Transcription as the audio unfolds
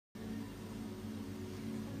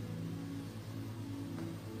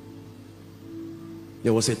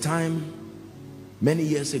There was a time many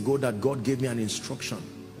years ago that God gave me an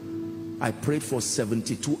instruction. I prayed for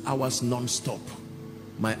 72 hours non-stop.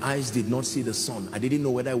 My eyes did not see the sun. I didn't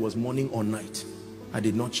know whether it was morning or night. I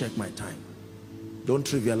did not check my time. Don't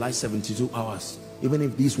trivialize 72 hours. Even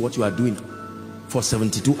if this is what you are doing for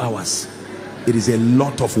 72 hours, it is a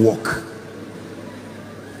lot of work.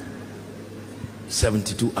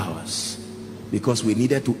 72 hours. Because we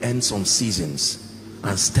needed to end some seasons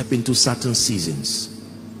and step into certain seasons.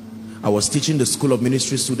 I was teaching the School of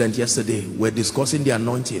Ministry student yesterday. We're discussing the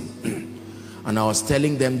anointing. And I was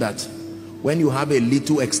telling them that when you have a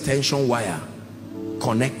little extension wire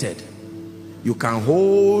connected, you can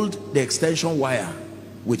hold the extension wire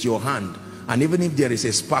with your hand, and even if there is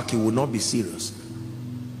a spark, you will not be serious.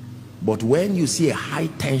 But when you see a high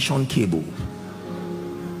tension cable,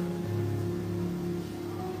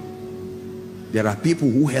 there are people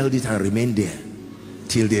who held it and remained there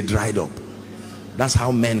till they dried up. That's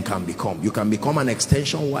how men can become. You can become an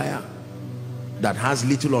extension wire that has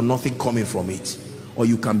little or nothing coming from it, or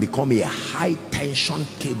you can become a high tension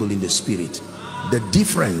cable in the spirit. The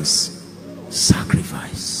difference,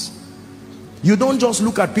 sacrifice. You don't just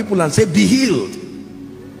look at people and say be healed.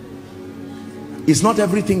 It's not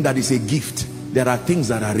everything that is a gift. There are things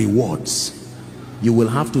that are rewards. You will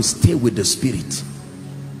have to stay with the spirit.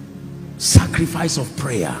 Sacrifice of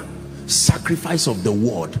prayer, sacrifice of the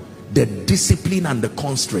word, the discipline and the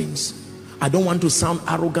constraints. I don't want to sound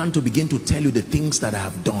arrogant to begin to tell you the things that I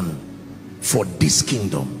have done for this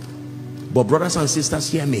kingdom. But brothers and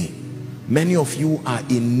sisters, hear me. Many of you are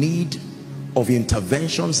in need of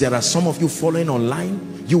interventions. There are some of you following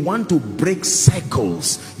online. You want to break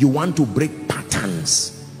cycles. You want to break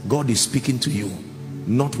patterns. God is speaking to you,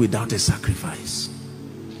 not without a sacrifice.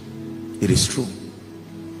 It is true.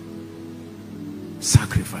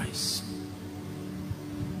 Sacrifice.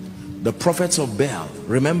 The prophets of Baal,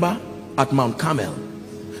 remember? At Mount Carmel,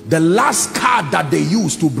 the last card that they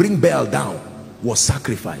used to bring Baal down was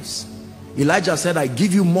sacrifice. Elijah said, I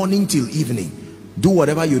give you morning till evening. Do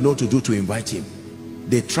whatever you know to do to invite him.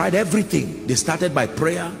 They tried everything. They started by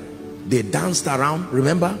prayer. They danced around.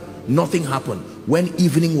 Remember, nothing happened. When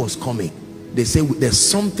evening was coming, they say, there's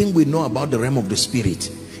something we know about the realm of the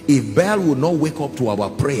spirit. If Baal will not wake up to our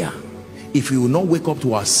prayer, if he will not wake up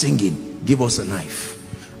to our singing, give us a knife.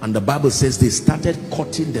 And the Bible says they started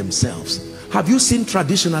cutting themselves. Have you seen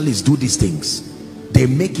traditionalists do these things? They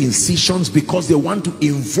make incisions because they want to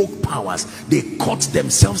invoke powers. They cut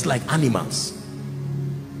themselves like animals.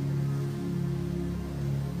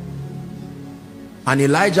 And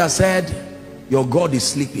Elijah said, your God is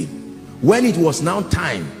sleeping. When it was now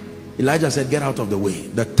time, Elijah said, get out of the way.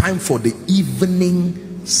 The time for the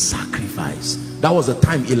evening sacrifice. That was the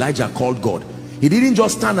time Elijah called God. He didn't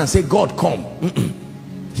just stand and say, God, come.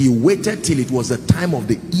 He waited till it was the time of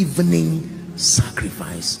the evening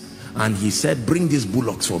sacrifice, and he said, bring these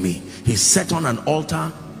bullocks for me. He set on an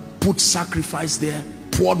altar, put sacrifice there,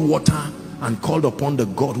 poured water, and called upon the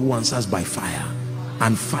God who answers by fire.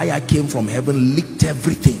 And fire came from heaven, licked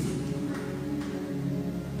everything.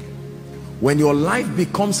 When your life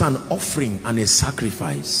becomes an offering and a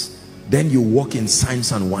sacrifice, then you walk in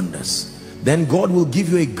signs and wonders. Then God will give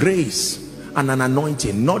you a grace and an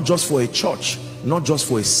anointing, not just for a church, not just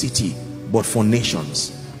for a city, but for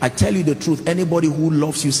nations. I tell you the truth, anybody who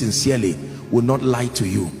loves you sincerely will not lie to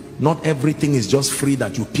you. Not everything is just free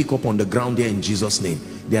that you pick up on the ground here in Jesus' name.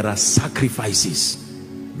 There are sacrifices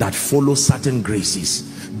that follow certain graces.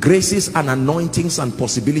 Graces and anointings and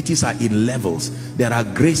possibilities are in levels. There are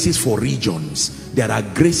graces for regions. There are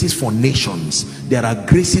graces for nations. There are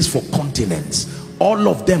graces for continents. All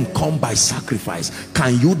of them come by sacrifice.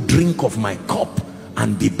 Can you drink of my cup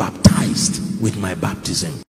and be baptized with my baptism?